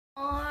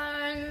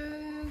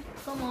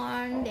Come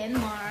on,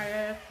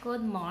 Denmark.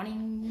 Good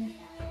morning.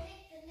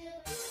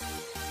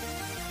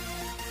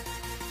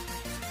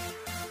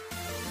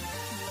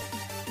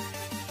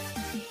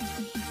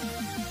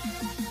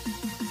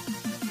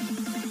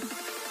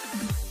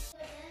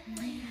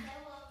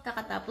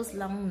 Kakatapos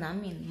lang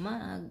namin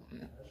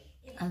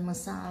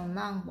mag-almusal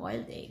ng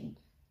boiled egg.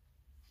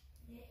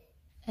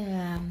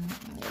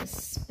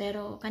 Yes,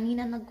 pero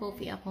kanina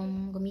nag-coffee ako.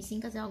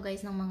 Gumising kasi ako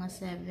guys ng mga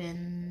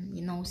 7,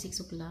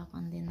 6 o'clock,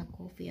 and then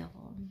nag-coffee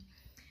ako.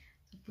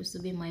 Supposed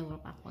to be my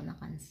work ako,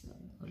 na-cancel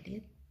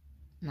ulit.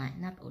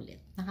 Not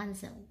ulit,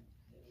 na-cancel.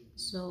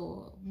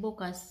 So,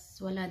 bukas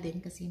wala din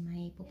kasi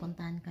may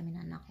pupuntahan kami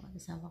na anak ko at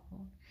asawa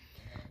ko.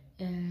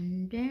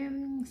 And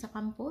then, sa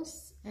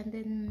campus, and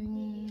then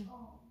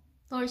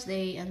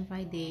Thursday and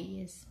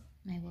Friday, yes,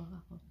 may work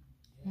ako.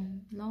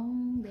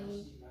 Long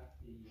day.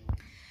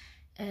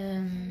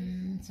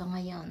 So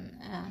ngayon,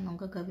 anong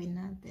gagawin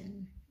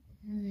natin?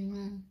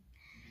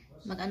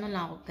 Mag-ano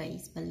lang ako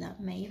guys pala.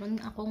 Mayroon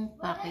akong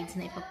package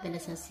na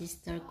ipagdala sa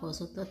sister ko.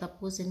 So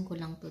tatapusin ko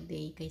lang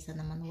today kaysa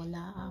naman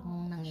wala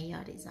akong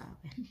nangyayari sa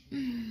akin.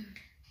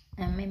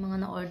 May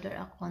mga na-order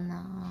ako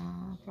na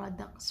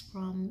products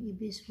from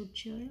Ibis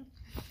Future.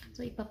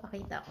 So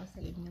ipapakita ko sa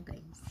inyo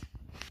guys.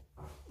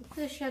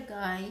 Ito siya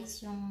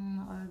guys,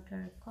 yung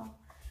order ko.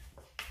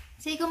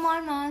 Say come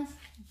on, Mons.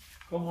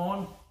 Come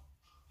on.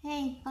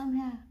 Hey, come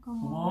here.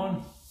 Come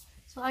on.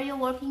 So, are you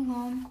working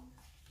home?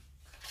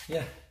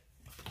 Yeah.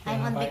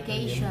 I'm on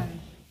vacation.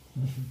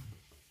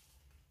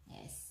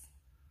 Yes.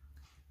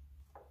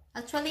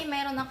 Actually,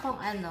 meron akong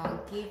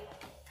gift.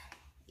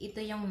 Ito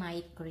yung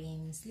night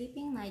cream.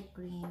 Sleeping night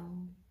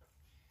cream.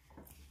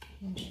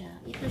 Yan siya.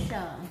 Ito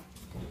siya.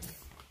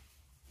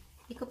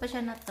 Hindi ko pa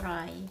siya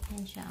na-try.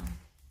 Yan siya.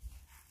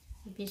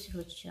 Ibis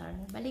Future.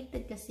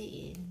 Baliktad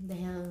kasi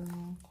dahil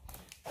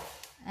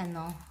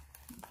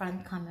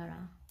front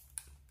camera.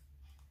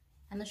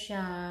 Ano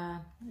siya,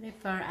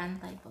 refer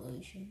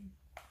anti-pollution.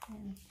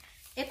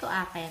 Ito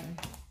akin.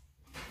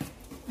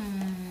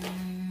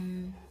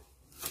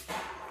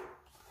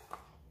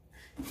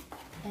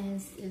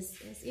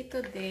 Ito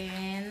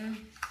din.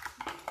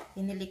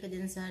 Pinili ko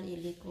din sa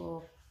sarili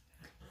ko.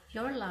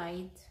 Pure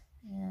Light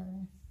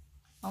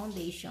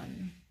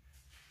Foundation.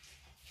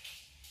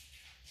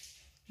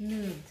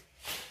 Nude.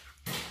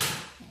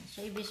 Yan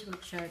siya, Ibis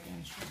Future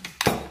din siya.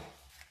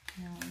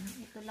 Yan.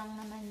 Ito lang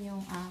naman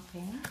yung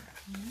akin.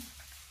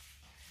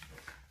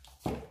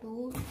 2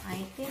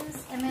 items.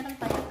 Meron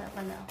pa yata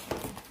pala ako.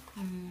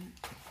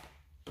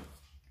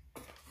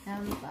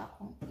 Meron pa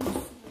akong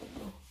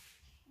issue.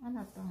 Ano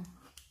to?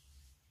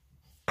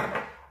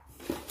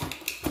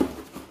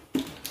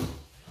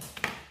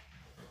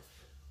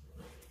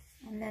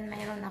 And then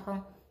meron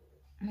akong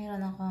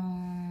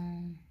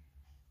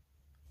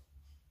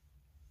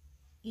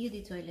UD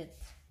toilet.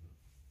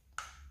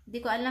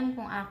 Hindi ko alam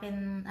kung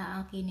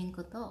aakinin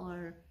ko to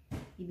or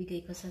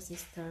ibigay ko sa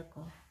sister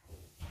ko.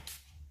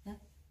 Yep.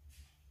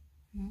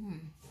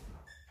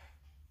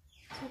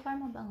 So far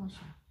mabango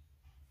siya.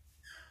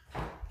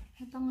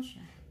 Mabango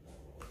siya.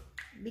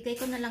 Bigay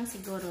ko na lang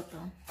siguro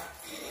to.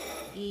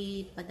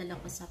 Ipadala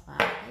ko sa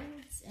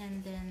package.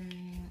 And then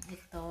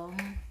itong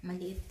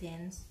maliit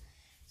din.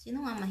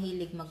 Sino nga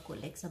mahilig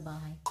mag-collect sa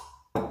bahay?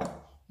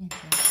 Yan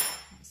siya.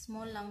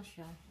 Small lang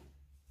siya.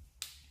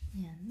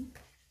 Yan.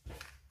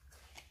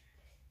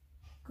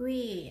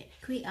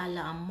 Qui a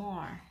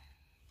l'amor.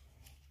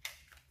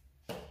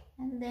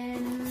 And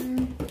then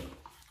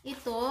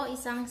ito,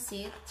 isang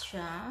set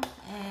siya.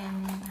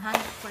 And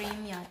hand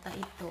cream yata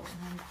ito.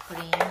 Hand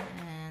cream.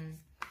 And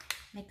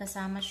may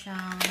kasama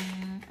siyang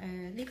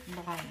lip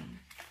balm.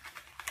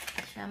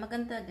 Siya,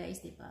 maganda guys,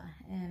 diba?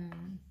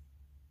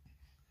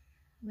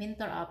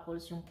 Winter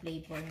apples yung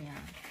flavor niya.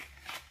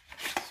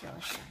 So,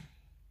 siya.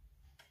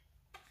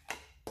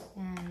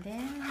 And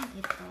then,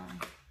 ito.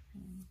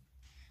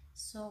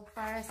 So,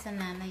 para sa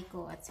nanay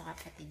ko at sa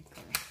kapatid ko.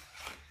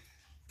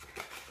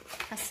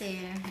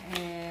 Kasi,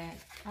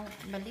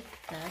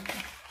 baliktad.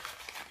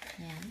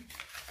 Yan.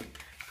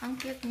 Ang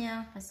cute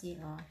niya kasi,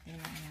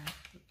 tingnan niya.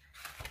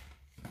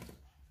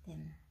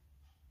 Tingnan.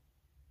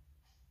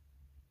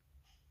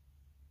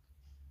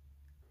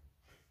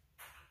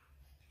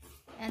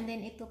 And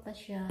then, ito pa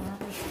siya.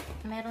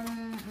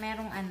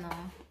 Merong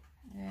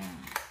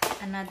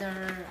another,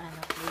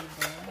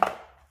 flavor.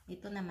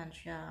 Ito naman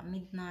siya.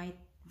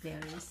 Midnight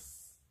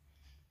berries.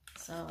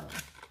 So,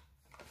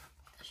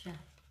 ito siya.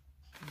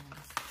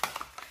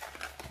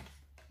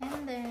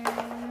 And then,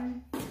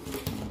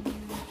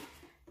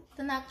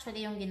 ito na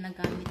actually yung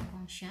ginagamit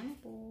kong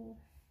shampoo.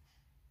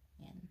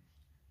 Yan.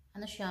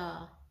 Ano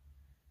siya?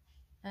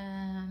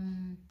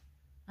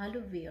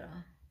 Aloe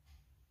vera.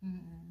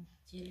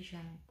 Gel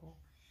shampoo.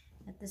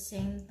 At the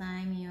same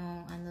time,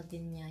 yung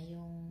din niya,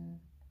 yung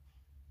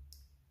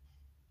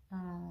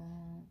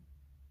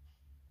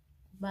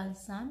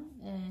balsam,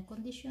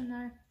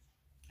 conditioner,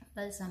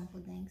 balsam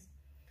po, thanks.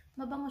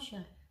 Mabango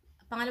siya.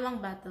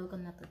 Pangalawang bottle ko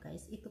na to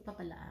guys. Ito pa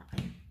pala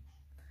akin.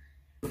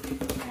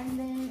 And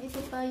then, ito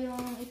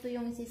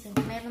yung isisend.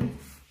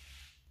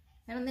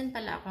 Meron Meron din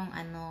pala akong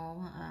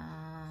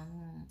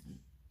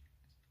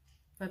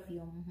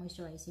perfume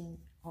moisturizing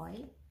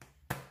oil.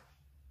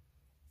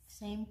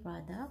 Same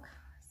product.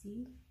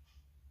 See?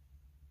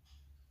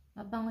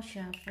 Mabango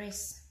siya,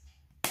 fresh.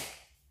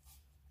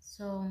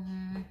 So,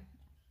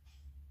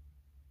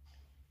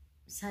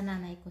 sa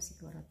nanay ko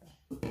siguro to.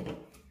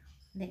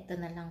 Dito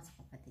na lang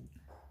sa kapatid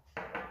ko.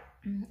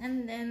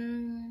 And then,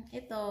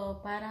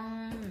 ito,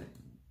 parang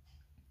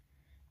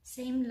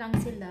same lang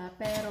sila,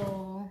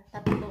 pero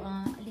 5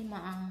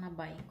 ang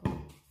nabay ko.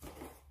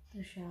 Ito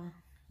siya.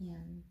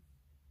 Yan.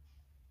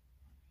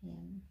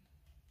 Yan.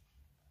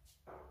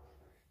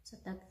 So,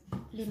 5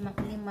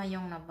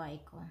 yung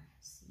nabay ko.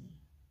 See.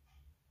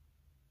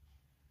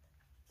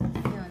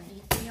 Yun.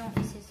 Ito yung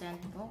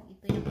isi-send ko.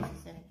 Ito yung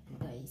isi-send ko,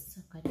 guys.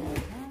 So,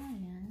 kanina.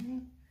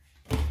 Yan.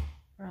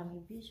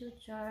 From Bijou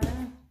Char.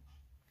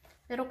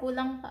 Pero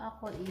kulang pa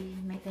ako eh.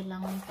 May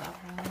kailangan pa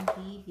akong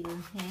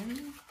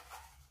bibilhin.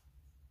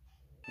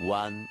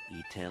 One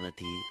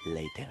eternity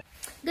later.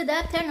 Good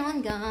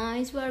afternoon,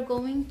 guys. We are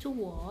going to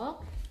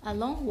walk. A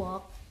long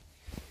walk.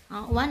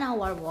 1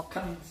 hour walk.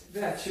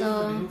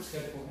 So,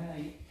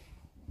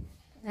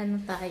 ano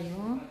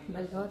tayo?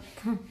 Balot.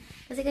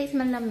 Kasi guys,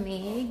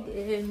 malamig.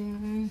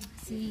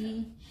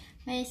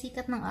 May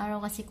sikat ng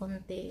araw kasi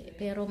konti.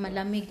 Pero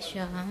malamig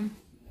siya.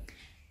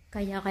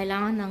 Kaya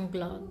kailangan ng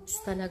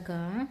gloves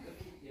talaga.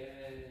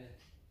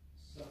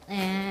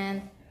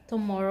 And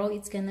tomorrow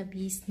it's gonna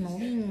be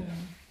snowing.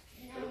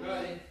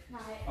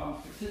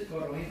 Om tid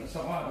går du hen, og så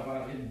rører du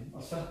bare ved den,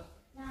 og så...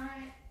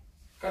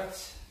 Godt,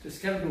 det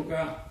skal du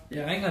gøre.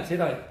 Jeg ringer til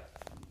dig.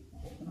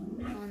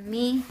 On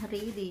me,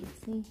 ready.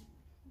 See?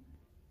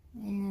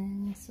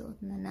 And suot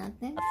na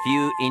natin. A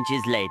few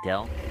inches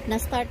later.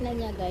 Na-start na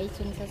niya, guys,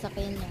 yung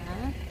sasakyan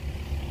niya.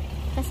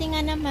 Kasi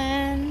nga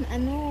naman,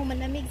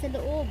 malamig sa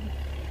loob.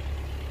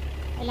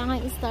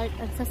 Kailangan i-start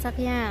ang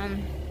sasakyan.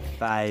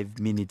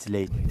 5 minutes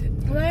later.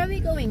 Where are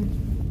we going?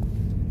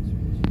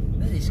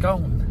 Ned i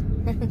skoven.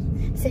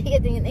 Say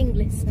it in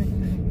English.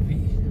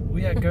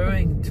 We are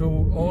going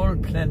to all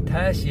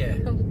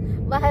plantasia.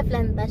 Bahay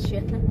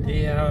plantation.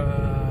 Det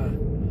er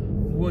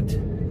wood.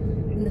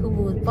 The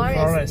wood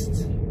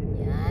forest.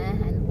 Yeah,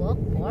 and walk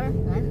for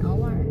 1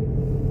 hour.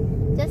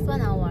 Just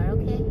 1 hour,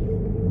 okay?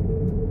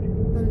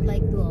 Don't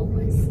like 2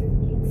 hours.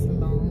 It's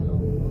long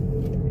walk.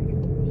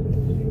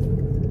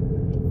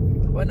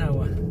 1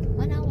 hour.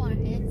 1 hour,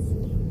 yes.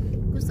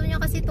 Gusto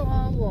niya kasi 2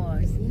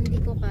 hours.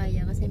 Hindi ko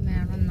kaya kasi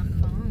meron na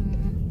kang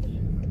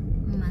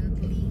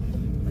monthly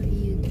for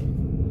you.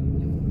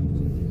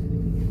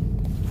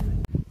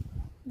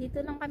 Dito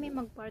lang kami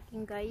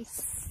mag-parking,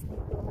 guys.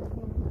 Dito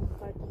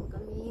mag-parking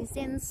kami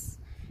since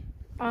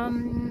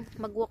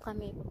mag-walk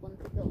kami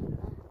papunta doon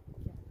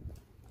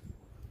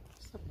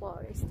sa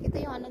forest. Ito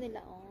yung ano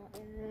nila,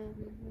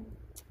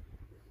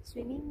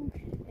 swimming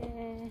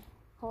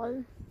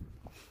hall.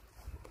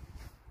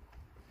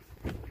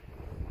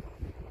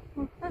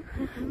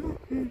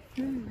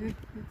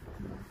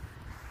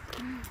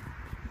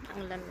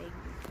 Ang lamig.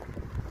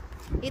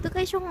 Ito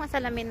guys yung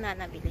salamin na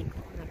nabili ko.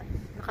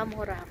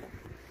 Nakamura ako.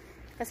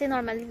 Kasi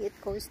normally it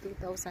costs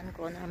 2,000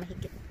 kroner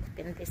mahigit.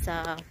 Depende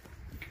sa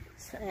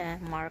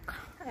mark.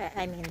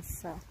 I mean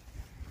sa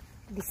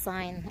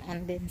design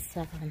and then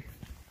sa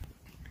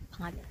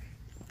pangalan.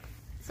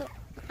 So,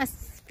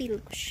 as feel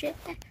ko shit.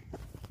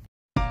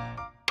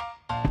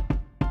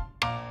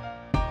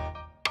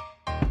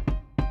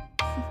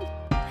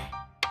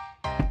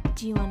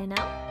 Do you want to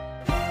know?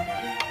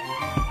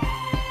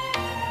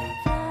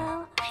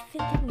 Well, I've been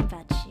thinking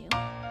about you,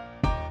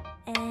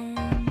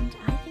 and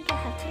I think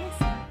I have to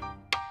listen,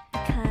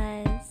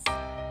 because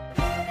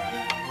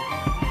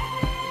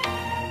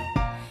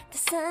the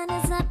sun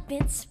is up,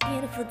 it's a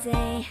beautiful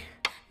day.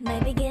 My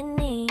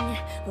beginning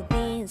will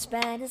be as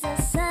bright as the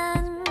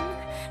sun.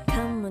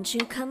 Come, won't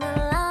you come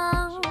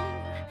along?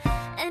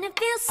 And it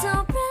feels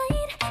so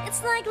bright,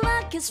 it's like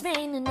luck is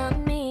raining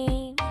on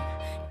me.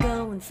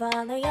 Go and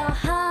follow your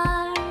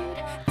heart,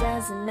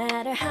 doesn't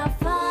matter how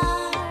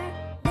far.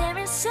 There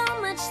is so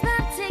much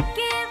love to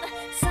give,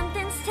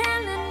 something's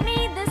telling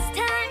me this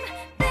time.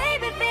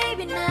 Baby,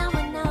 baby, now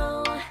I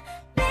know.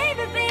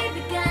 Baby,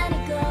 baby, gotta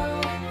go.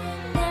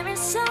 There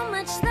is so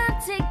much love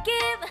to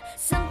give,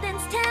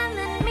 something's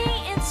telling me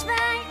it's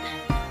right.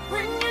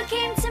 When you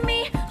came to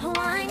me, oh,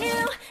 I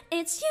knew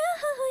it's you,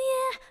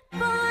 yeah,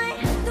 boy.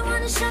 The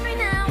one to show me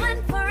now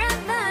and forever.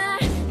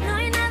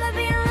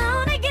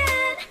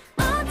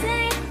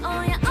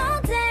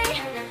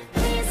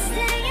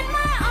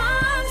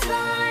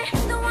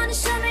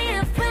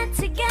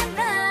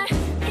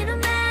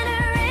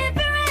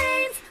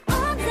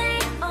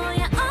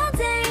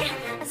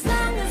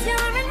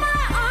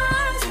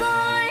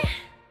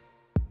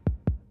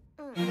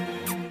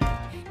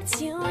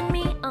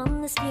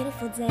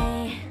 Beautiful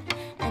day,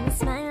 and I'm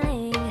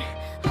smiling,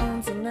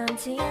 holding on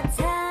to you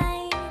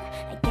tight.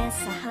 I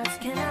guess our hearts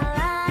can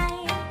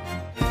align,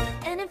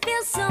 and it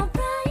feels so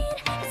bright.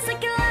 It's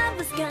like your love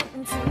has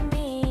gotten to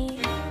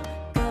me.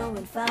 Go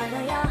and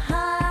follow your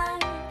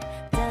heart,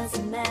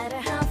 doesn't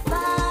matter how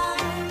far.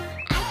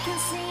 I can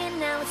see it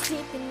now, it's What's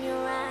deep in your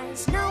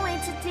eyes? No way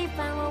to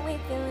define what we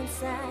feel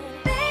inside.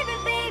 Baby,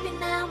 baby,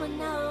 now I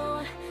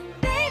know.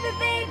 Baby,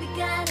 baby,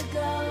 gotta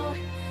go.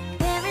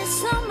 There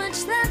is so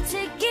much love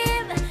to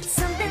give.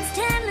 Something's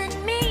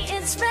telling me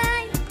it's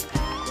right.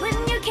 When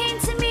you came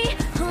to me,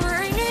 oh,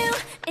 I knew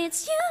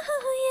it's you,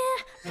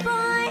 yeah,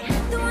 boy.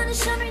 The one to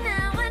show me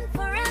now and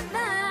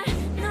forever.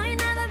 No, you'll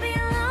never be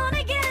alone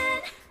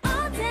again.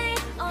 All day,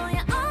 oh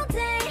yeah, all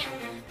day.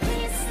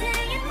 Please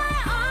stay in my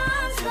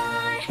arms,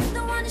 boy.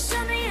 The one to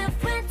show me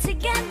if we're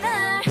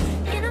together.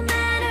 It don't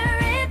matter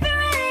if it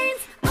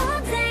rains. All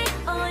day,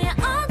 oh yeah,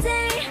 all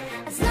day.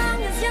 As long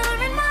as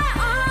you're in my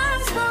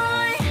arms,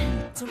 boy.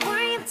 Don't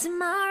worry of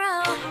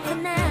tomorrow. For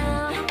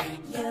now,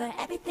 you're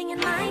everything in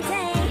my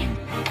day.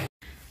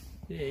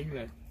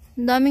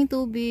 Ang daming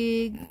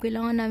tubig.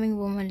 Kailangan naming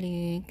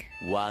bumalik.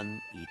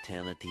 One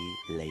eternity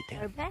later.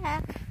 We're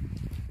back.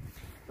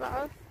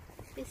 Well,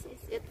 this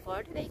is it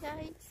for today,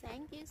 guys.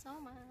 Thank you so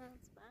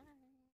much.